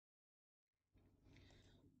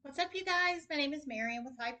What's up, you guys? My name is Marion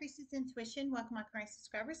with High Priestess Intuition. Welcome, my current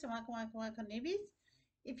subscribers, and welcome, newbies.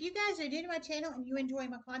 If you guys are new to my channel and you enjoy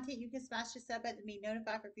my content, you can smash the sub button to be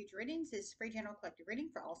notified for future readings. This is free general collective reading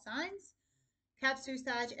for all signs. Caps,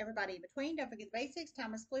 suicide, everybody in between. Don't forget the basics.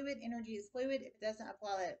 Time is fluid. Energy is fluid. If it doesn't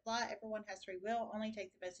apply, let it fly. Everyone has free will. Only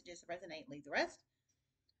take the messages that resonate and leave the rest.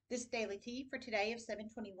 This is Daily Tea for today of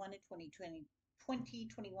 7/21 of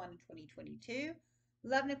 2021 and 2022.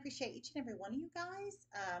 Love and appreciate each and every one of you guys.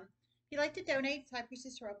 If you'd like to donate, it's High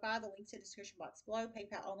Priestess 05. The link's in the description box below.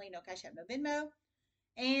 PayPal only, no Cash App, no Venmo.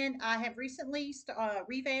 And I have recently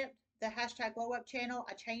revamped the hashtag Glow Up channel.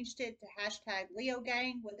 I changed it to hashtag Leo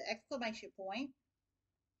Gang with an exclamation point.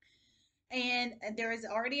 And there is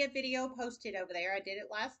already a video posted over there. I did it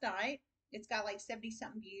last night. It's got like 70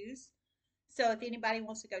 something views. So if anybody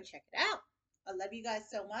wants to go check it out, I love you guys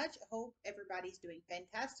so much. I hope everybody's doing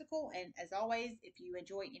fantastical. And as always, if you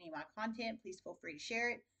enjoy any of my content, please feel free to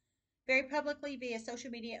share it very publicly via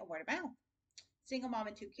social media and word of mouth. Single mom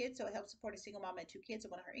and 2 kids, so it helps support a single mom and 2 kids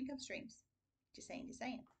and one of her income streams. Just saying, just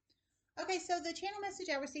saying. Okay, so the channel message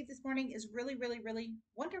I received this morning is really, really, really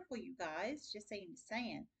wonderful, you guys. Just saying, just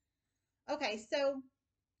saying. Okay, so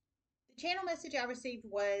the channel message I received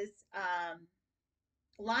was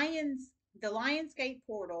the Lionsgate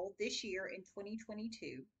portal this year in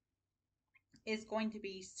 2022 is going to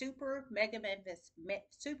be super mega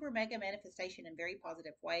manifestation in very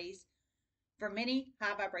positive ways for many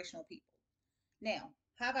high vibrational people. Now,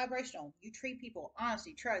 high vibrational, you treat people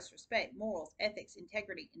honesty, trust, respect, morals, ethics,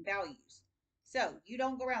 integrity, and values. So you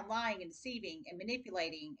don't go around lying and deceiving and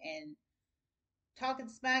manipulating and talking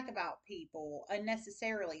smack about people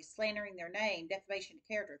unnecessarily, slandering their name, defamation of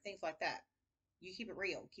character, things like that. You keep it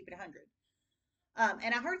real, keep it 100.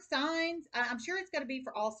 And I heard signs. I'm sure it's going to be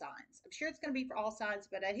for all signs. I'm sure it's going to be for all signs,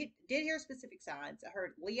 but I did hear specific signs. I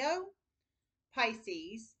heard Leo,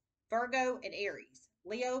 Pisces, Virgo, and Aries.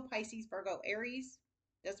 Leo, Pisces, Virgo, Aries.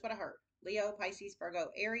 That's what I heard. Leo, Pisces,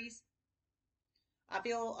 Virgo, Aries. I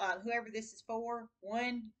feel whoever this is for,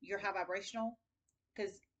 one, you're high vibrational,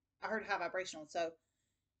 because I heard high vibrational. So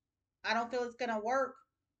I don't feel it's going to work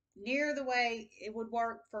near the way it would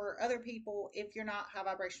work for other people if you're not high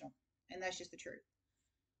vibrational. And that's just the truth.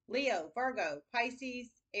 Leo, Virgo,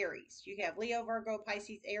 Pisces, Aries. You have Leo, Virgo,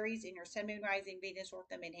 Pisces, Aries in your Sun, Moon, Rising, Venus,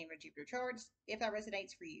 North, and Midheaven, Jupiter charts. If that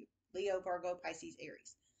resonates for you, Leo, Virgo, Pisces,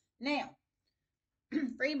 Aries. Now,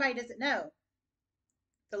 for anybody who doesn't know,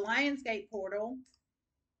 the Lionsgate portal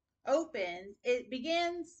opens. It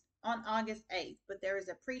begins on August 8th, but there is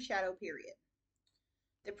a pre-shadow period.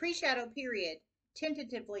 The pre-shadow period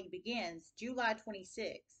tentatively begins July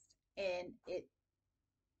 26th, and it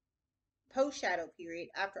post-shadow period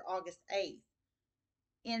after August 8th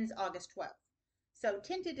ends August 12th. So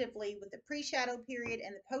tentatively, with the pre-shadow period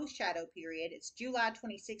and the post-shadow period, it's July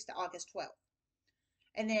 26th to August 12th.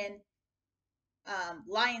 And then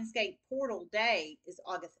Lionsgate portal day is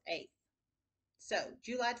August 8th. So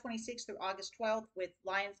July 26th through August 12th, with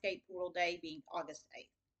Lionsgate portal day being August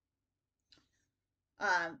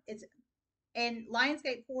 8th. And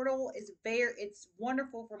Lionsgate portal is it's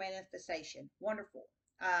wonderful for manifestation. Wonderful.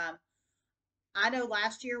 I know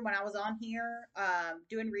last year when I was on here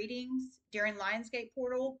doing readings during Lionsgate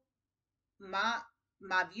portal, my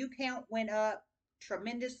view count went up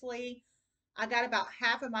tremendously. I got about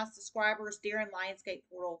half of my subscribers during Lionsgate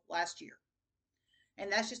portal last year, and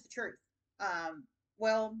that's just the truth.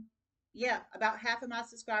 Well, yeah, about half of my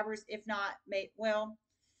subscribers, if not,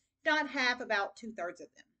 not half, about 2/3 of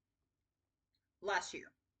them last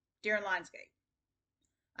year during Lionsgate.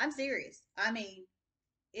 I'm serious. I mean,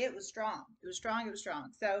 it was strong. It was strong. It was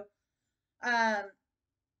strong. So,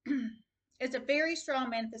 it's a very strong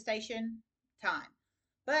manifestation time.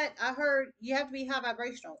 But I heard you have to be high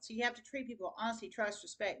vibrational. So you have to treat people with honesty, trust,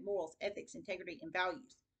 respect, morals, ethics, integrity, and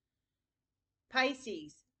values.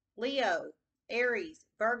 Pisces, Leo, Aries,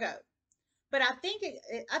 Virgo. But I think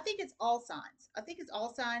it's all signs. I think it's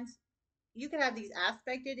all signs. You could have these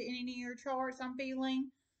aspected in any of your charts, I'm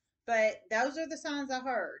feeling. But those are the signs I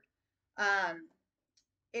heard.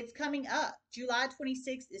 It's coming up. July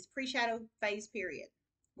 26th is pre-shadow phase period.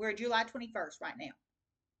 We're July 21st right now.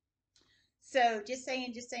 So just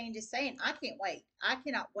saying, just saying, just saying. I can't wait. I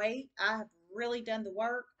cannot wait. I have really done the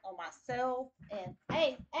work on myself and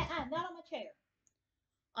hey, not on my chair.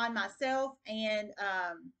 On myself and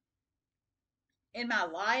in my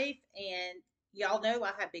life, and y'all know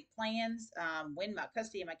I have big plans. Win my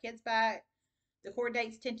custody of my kids back. The court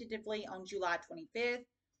date's tentatively on July 25th,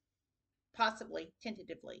 possibly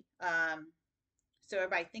tentatively. So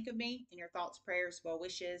everybody think of me in your thoughts, prayers, well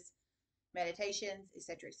wishes, meditations,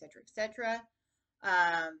 etc., etc., etc.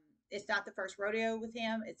 It's not the first rodeo with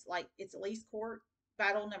him. It's like it's at least court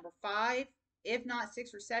battle number 5, if not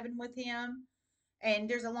 6 or 7 with him. And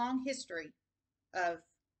there's a long history of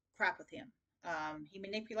crap with him. He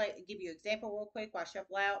manipulated. Give you an example real quick while I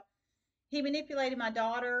shuffle out. He manipulated my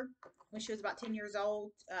daughter when she was about 10 years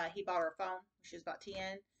old. He bought her a phone when she was about 10.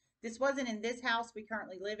 This wasn't in this house we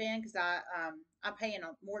currently live in because I'm paying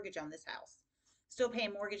a mortgage on this house. Still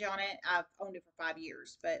paying mortgage on it. I've owned it for 5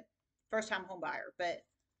 years, but first time home buyer. But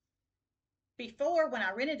before, when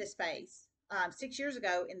I rented a space 6 years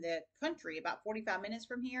ago in the country, about 45 minutes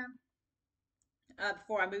from here,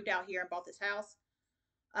 before I moved out here and bought this house,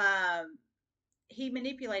 he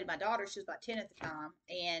manipulated my daughter. She was about 10 at the time,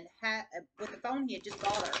 and had with the phone he had just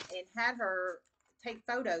bought her, and had her take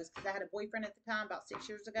photos because I had a boyfriend at the time about 6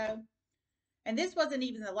 years ago. And this wasn't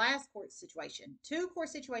even the last court situation. 2 court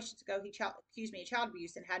situations ago, he accused me of child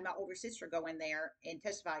abuse and had my older sister go in there and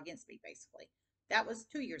testify against me, basically. That was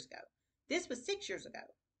 2 years ago. This was 6 years ago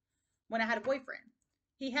when I had a boyfriend.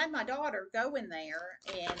 He had my daughter go in there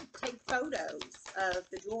and take photos of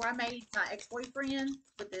the drawer I made my ex-boyfriend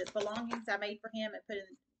with the belongings I made for him and put in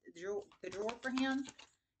the drawer for him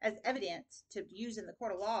as evidence to use in the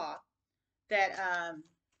court of law that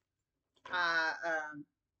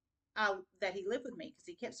that he lived with me, because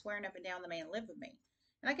he kept swearing up and down the man lived with me.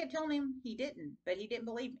 And I kept telling him he didn't, but he didn't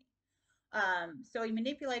believe me. So he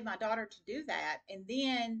manipulated my daughter to do that. And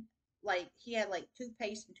then, like, he had like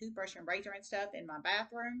toothpaste and toothbrush and razor and stuff in my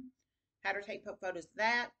bathroom. Had her take photos of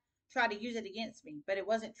that. Tried to use it against me, but it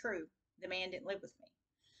wasn't true. The man didn't live with me.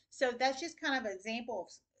 So that's just kind of an example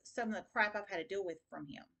of some of the crap I've had to deal with from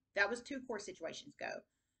him. That was 2 court situations ago.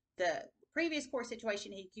 The previous court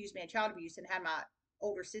situation, he accused me of child abuse and had my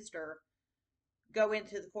older sister go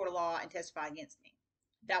into the court of law and testify against me.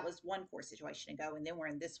 That was 1 court situation ago, and then we're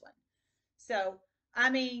in this one. So, I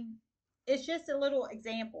mean, it's just a little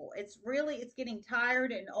example. It's getting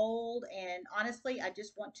tired and old, and honestly, I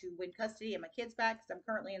just want to win custody of my kids back because I'm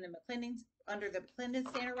currently in the under the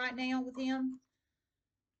McClendon Center right now with him,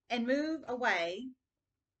 and move away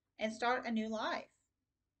and start a new life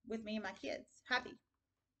with me and my kids, happy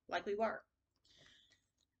like we were.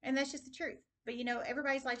 And that's just the truth. But you know,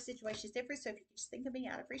 everybody's life situation is different, so if you could just think of me,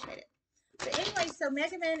 I'd appreciate it. But anyway, so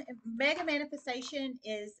mega manifestation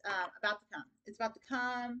is about to come. It's about to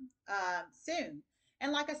come soon.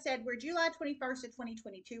 And like I said, we're July 21st of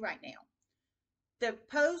 2022 right now. The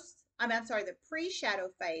the pre-shadow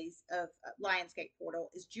phase of Lionsgate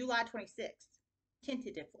Portal is July 26th,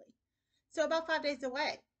 tentatively. So about 5 days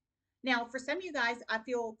away. Now, for some of you guys, I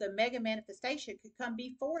feel the mega manifestation could come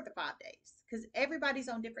before the 5 days because everybody's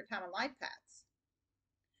on different time and life paths.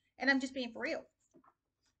 And I'm just being for real.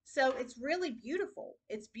 So it's really beautiful.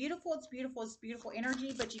 It's beautiful. It's beautiful. It's beautiful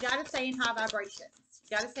energy, but you got to stay in high vibrations.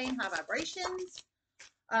 You got to stay in high vibrations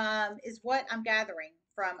is what I'm gathering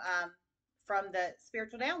from the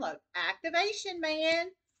spiritual download. Activation, man.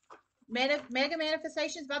 Mega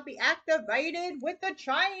manifestations about to be activated with the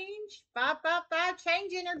change. 555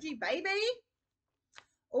 change energy, baby.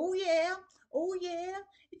 Oh yeah. Oh yeah.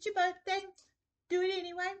 It's your birthday. Do it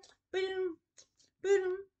anyway. Boom.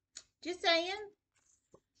 Boom. Just saying.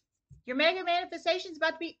 Your mega manifestation is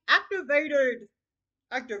about to be activated.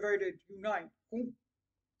 Activated. Unite. Boom.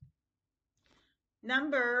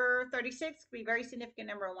 Number 36 could be a very significant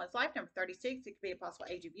number in one's life. Number 36, it could be a possible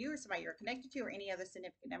age of you or somebody you're connected to or any other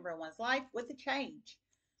significant number in one's life with a change.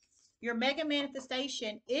 Your mega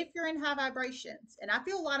manifestation, if you're in high vibrations, and I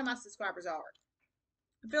feel a lot of my subscribers are.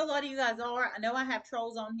 I feel a lot of you guys are. I know I have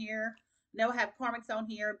trolls on here. I know I have karmics on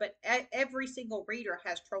here, but every single reader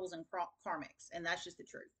has trolls and karmics, and that's just the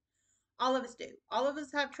truth. All of us do. All of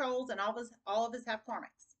us have trolls, and all of us have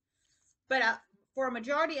karmics. But for a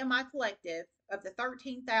majority of my collective, of the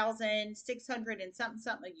 13,600 and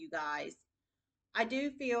something of you guys, I do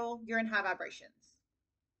feel you're in high vibrations.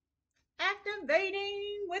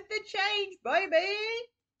 Activating with the change, baby.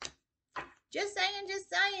 Just saying, just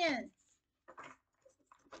saying.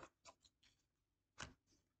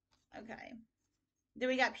 Okay. Then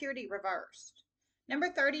we got purity reversed. Number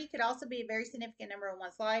 30 could also be a very significant number in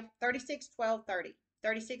one's life. 36, 12, 30.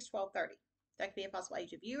 36, 12, 30. That could be a possible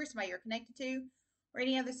age of you or somebody you're connected to, or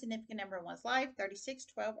any other significant number in one's life. 36,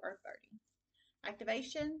 12, or 30.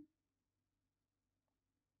 Activation.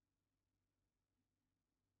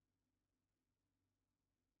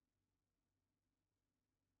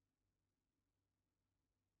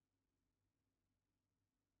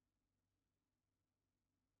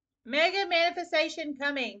 Mega manifestation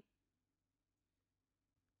coming.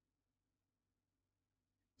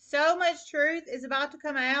 So much truth is about to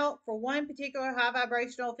come out for one particular high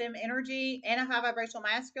vibrational femme energy and a high vibrational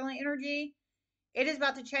masculine energy. It is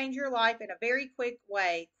about to change your life in a very quick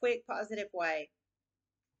way, quick, positive way.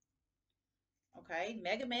 Okay,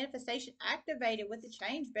 mega manifestation activated with the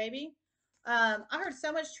change, baby. I heard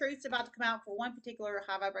so much truths about to come out for one particular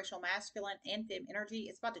high vibrational masculine and fem energy.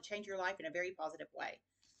 It's about to change your life in a very positive way.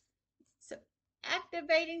 So,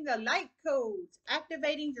 activating the light codes,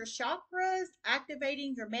 activating your chakras,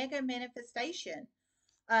 activating your mega manifestation.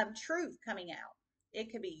 Truth coming out. It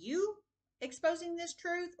could be you exposing this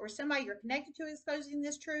truth, or somebody you're connected to exposing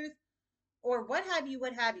this truth, or what have you,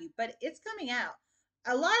 but it's coming out.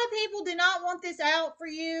 A lot of people do not want this out for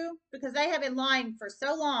you because they have been lying for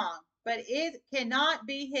so long, but it cannot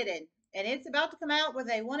be hidden, and it's about to come out whether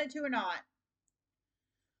they want it to or not.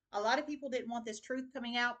 A lot of people didn't want this truth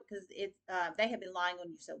coming out because they have been lying on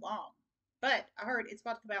you so long, but I heard it's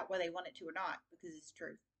about to come out whether they want it to or not because it's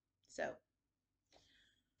truth. So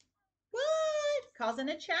what? Causing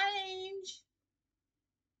a change.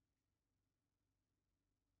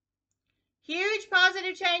 Huge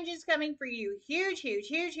positive changes coming for you. Huge, huge,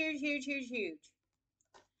 huge, huge, huge, huge, huge.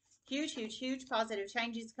 Huge, huge, huge positive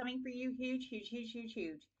changes coming for you. Huge, huge, huge, huge,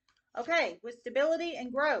 huge. Okay, with stability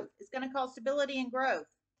and growth. It's going to cause stability and growth.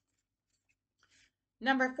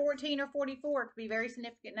 Number 14 or 44 could be very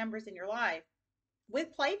significant numbers in your life.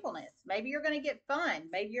 With playfulness. Maybe you're going to get fun.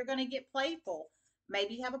 Maybe you're going to get playful.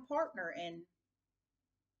 Maybe you have a partner and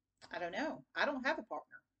I don't know. I don't have a partner.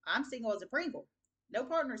 I'm single as a Pringle. No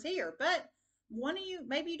partners here, but one of you,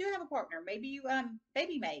 maybe you do have a partner. Maybe you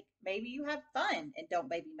baby make. Maybe you have fun and don't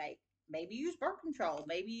baby make. Maybe you use birth control.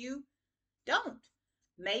 Maybe you don't.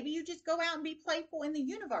 Maybe you just go out and be playful in the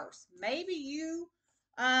universe. Maybe you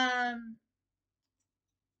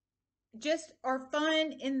just are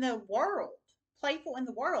fun in the world, playful in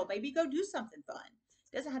the world. Maybe go do something fun.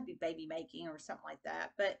 It doesn't have to be baby making or something like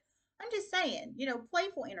that, but I'm just saying,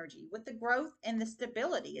 playful energy with the growth and the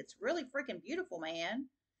stability. It's really freaking beautiful, man.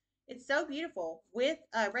 It's so beautiful with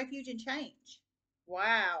refuge and change.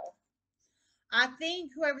 Wow. I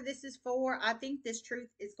think whoever this is for, I think this truth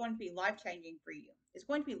is going to be life changing for you. It's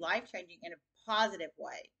going to be life changing in a positive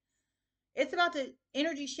way. It's about to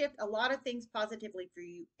energy shift a lot of things positively for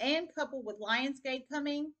you, and coupled with Lionsgate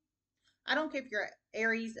coming. I don't care if you're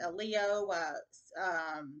Aries, a Leo, uh,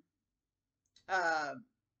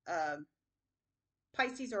 uh,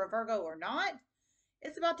 Pisces, or a Virgo or not.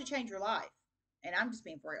 It's about to change your life. And I'm just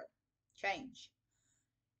being for real. Change.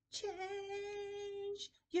 Change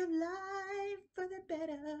your life for the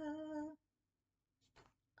better.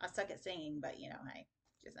 I suck at singing, but hey,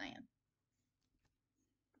 just saying.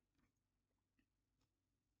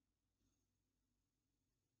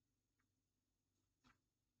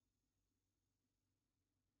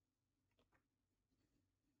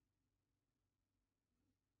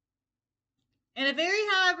 And a very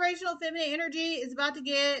high vibrational feminine energy is about to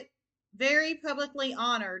get very publicly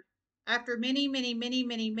honored after many, many, many,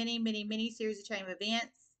 many, many, many, many series of chain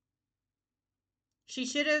events. She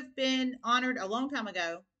should have been honored a long time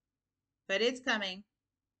ago, but it's coming.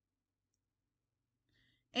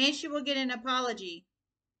 And she will get an apology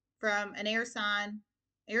from an air sign.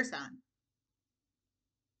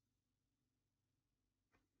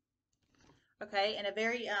 Okay, and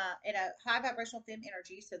in a high vibrational femme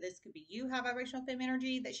energy. So this could be you, high vibrational femme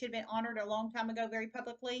energy, that should have been honored a long time ago, very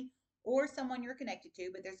publicly, or someone you're connected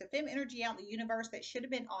to. But there's a femme energy out in the universe that should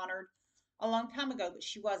have been honored a long time ago, but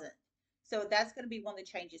she wasn't. So that's going to be one of the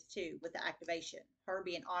changes too with the activation. Her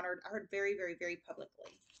being honored. I heard very, very, very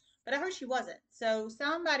publicly, but I heard she wasn't. So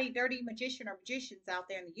somebody, dirty magician or magicians out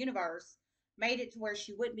there in the universe, made it to where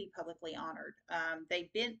she wouldn't be publicly honored.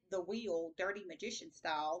 They bent the wheel, dirty magician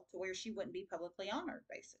style, to where she wouldn't be publicly honored,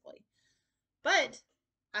 basically. But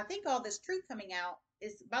I think all this truth coming out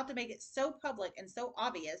is about to make it so public and so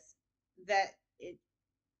obvious that it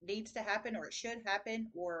needs to happen, or it should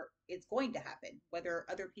happen, or it's going to happen, whether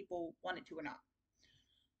other people want it to or not.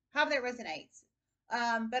 How that resonates.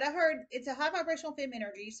 But I heard it's a high vibrational femme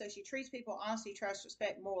energy, so she treats people honesty, trust,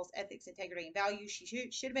 respect, morals, ethics, integrity, and values. She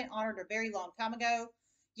should have been honored a very long time ago.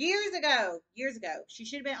 Years ago. She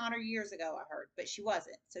should have been honored years ago, I heard, but she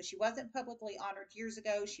wasn't. So she wasn't publicly honored years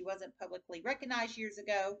ago. She wasn't publicly recognized years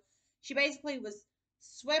ago. She basically was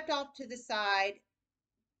swept off to the side,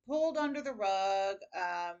 pulled under the rug,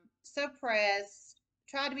 suppressed,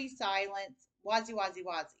 tried to be silenced, wazi, wazi,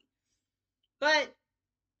 wazi. But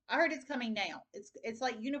I heard it's coming now. It's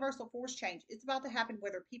like universal force change. It's about to happen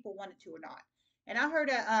whether people want it to or not. And I heard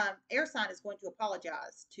a air sign is going to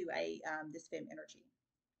apologize to a this femme energy.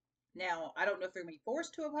 Now I don't know if they're going to be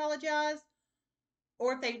forced to apologize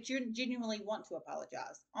or if they genuinely want to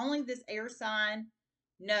apologize. Only this air sign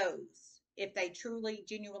knows if they truly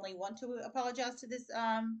genuinely want to apologize to this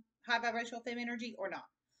high vibrational femme energy or not.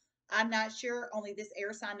 I'm not sure. Only this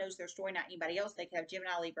air sign knows their story, not anybody else. They could have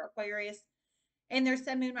Gemini, Libra, Aquarius. And their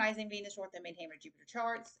Sun, Moon, Rising, Venus, North, and Midheaven, Jupiter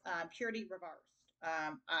charts. Purity reversed.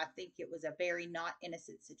 I think it was a very not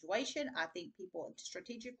innocent situation. I think people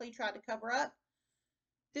strategically tried to cover up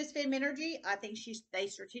this femme energy. I think they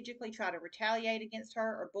strategically try to retaliate against her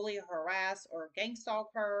or bully or harass or gang stalk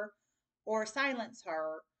her or silence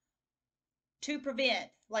her to prevent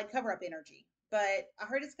like cover up energy. But I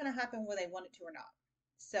heard it's going to happen whether they want it to or not.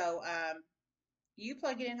 So you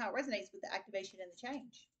plug it in how it resonates with the activation and the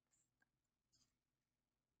change.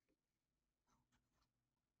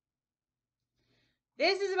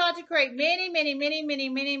 This is about to create many, many, many, many,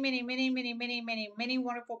 many, many, many, many, many, many, many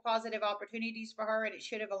wonderful positive opportunities for her, and it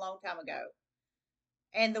should have a long time ago.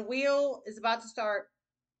 And the wheel is about to start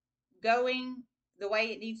going the way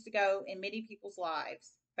it needs to go in many people's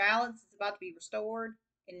lives. Balance is about to be restored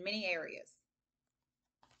in many areas.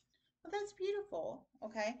 Well, that's beautiful.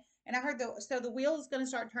 Okay. And I heard the wheel is going to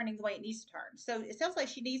start turning the way it needs to turn. So it sounds like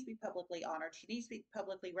she needs to be publicly honored. She needs to be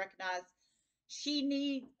publicly recognized.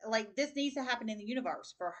 This needs to happen in the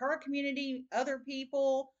universe for her community, other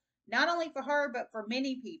people, not only for her, but for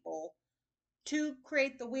many people, to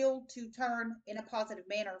create the wheel to turn in a positive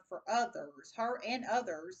manner for others, her and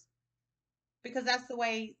others, because that's the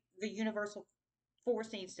way the universal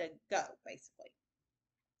force needs to go, basically.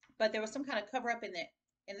 But there was some kind of cover up in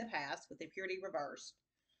the past with the purity reversed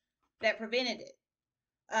that prevented it.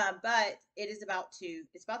 But it's about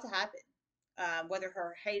to happen. Whether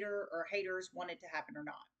her hater or haters want it to happen or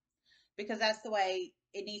not, because that's the way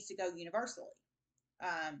it needs to go universally.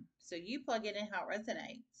 So you plug it in how it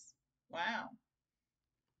resonates. Wow.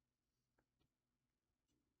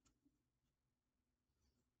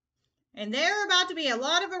 And there are about to be a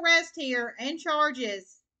lot of arrests here and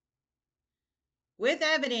charges with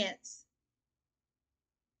evidence.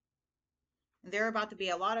 And there are about to be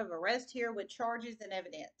a lot of arrests here with charges and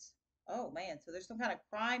evidence. Oh man, so there's some kind of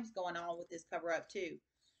crimes going on with this cover up too.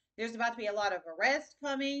 There's about to be a lot of arrests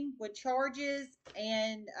coming with charges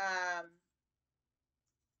and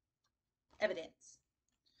evidence.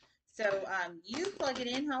 So you plug it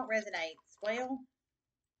in how it resonates. Well,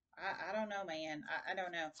 I don't know, man. I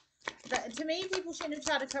don't know. But to me, people shouldn't have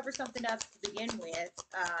tried to cover something up to begin with.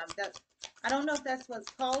 I don't know if that's what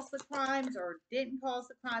caused the crimes or didn't cause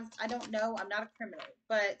the crimes. I don't know. I'm not a criminal.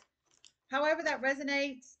 But however that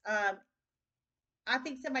resonates, I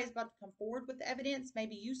think somebody's about to come forward with evidence.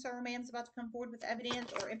 Maybe you, sir, ma'am, is about to come forward with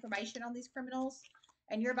evidence or information on these criminals.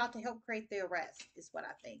 And you're about to help create the arrest, is what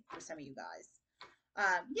I think for some of you guys.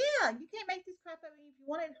 Yeah, you can't make this crap up. If you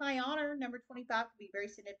wanted high honor, number 25 could be a very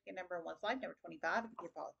significant number in one's life. Number 25 could be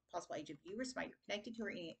a possible age of viewer, somebody you're connected to, or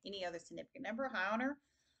any other significant number. High honor.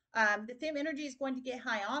 The femme energy is going to get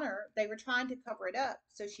high honor. They were trying to cover it up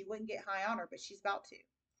so she wouldn't get high honor, but she's about to.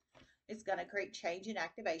 It's going to create change and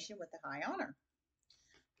activation with the high honor.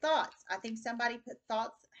 Thoughts. I think somebody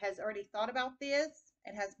has already thought about this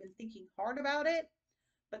and has been thinking hard about it,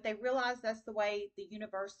 but they realize that's the way the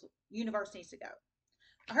universe needs to go.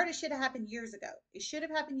 I heard it should have happened years ago. It should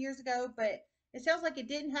have happened years ago, but it sounds like it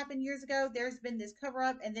didn't happen years ago. There's been this cover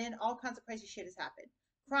up, and then all kinds of crazy shit has happened.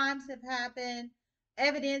 Crimes have happened.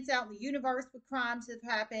 Evidence out in the universe with crimes have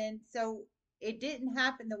happened. So it didn't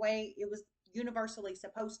happen the way it was universally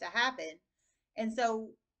supposed to happen. And so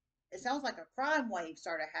it sounds like a crime wave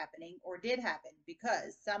started happening or did happen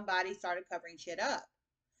because somebody started covering shit up,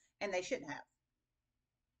 and they shouldn't have.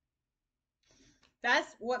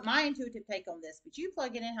 That's what my intuitive take on this, but you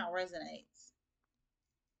plug it in how it resonates.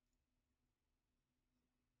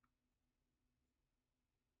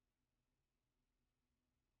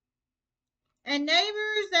 And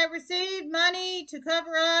neighbors that received money to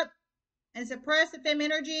cover up and suppress the femme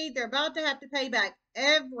energy, they're about to have to pay back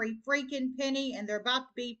every freaking penny, and they're about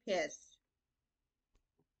to be pissed.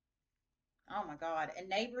 Oh my God. And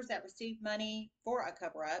neighbors that received money for a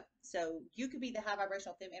cover up. So you could be the high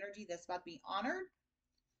vibrational femme energy that's about to be honored,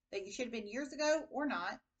 that you should have been years ago or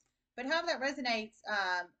not. But how that resonates,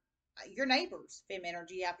 your neighbors, femme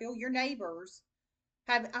energy, I feel your neighbors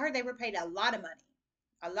I heard they were paid a lot of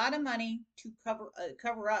money to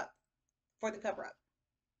cover up for the cover up.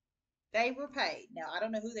 They were paid. Now, I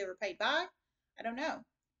don't know who they were paid by. I don't know.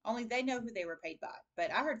 Only they know who they were paid by.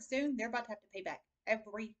 But I heard soon they're about to have to pay back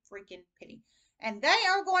every freaking penny. And they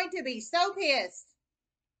are going to be so pissed.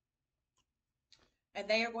 And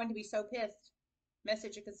they are going to be so pissed.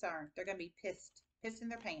 Message of concern. They're going to be pissed. Pissed in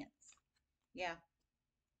their pants. Yeah.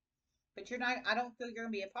 But you're not, I don't feel you're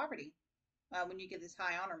going to be in poverty when you get this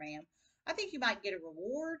high honor, ma'am. I think you might get a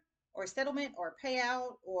reward or a settlement or a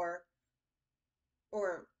payout or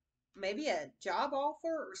maybe a job offer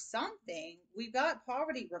or something. We've got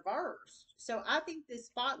poverty reversed. So I think this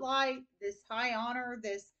spotlight, this high honor,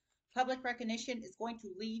 this public recognition is going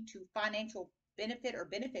to lead to financial benefit or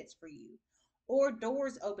benefits for you, or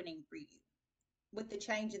doors opening for you with the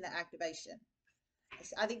change in the activation.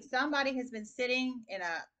 I think somebody has been sitting in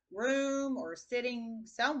a room or sitting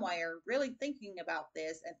somewhere really thinking about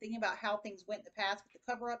this and thinking about how things went in the past with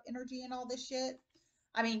the cover up energy and all this shit.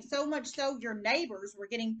 I mean, so much so your neighbors were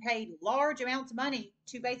getting paid large amounts of money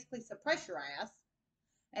to basically suppress your ass.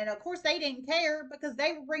 And of course, they didn't care because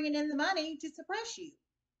they were bringing in the money to suppress you.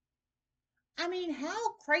 I mean,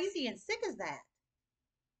 how crazy and sick is that?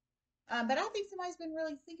 But I think somebody's been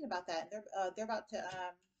really thinking about that. They're about to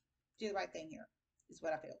do the right thing here, is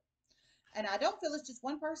what I feel. And I don't feel it's just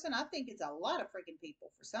one person. I think it's a lot of freaking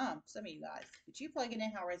people for some of you guys. But you plug it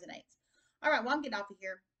in how it resonates. All right, well, I'm getting off of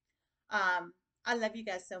here. I love you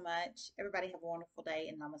guys so much. Everybody have a wonderful day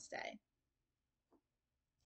and namaste.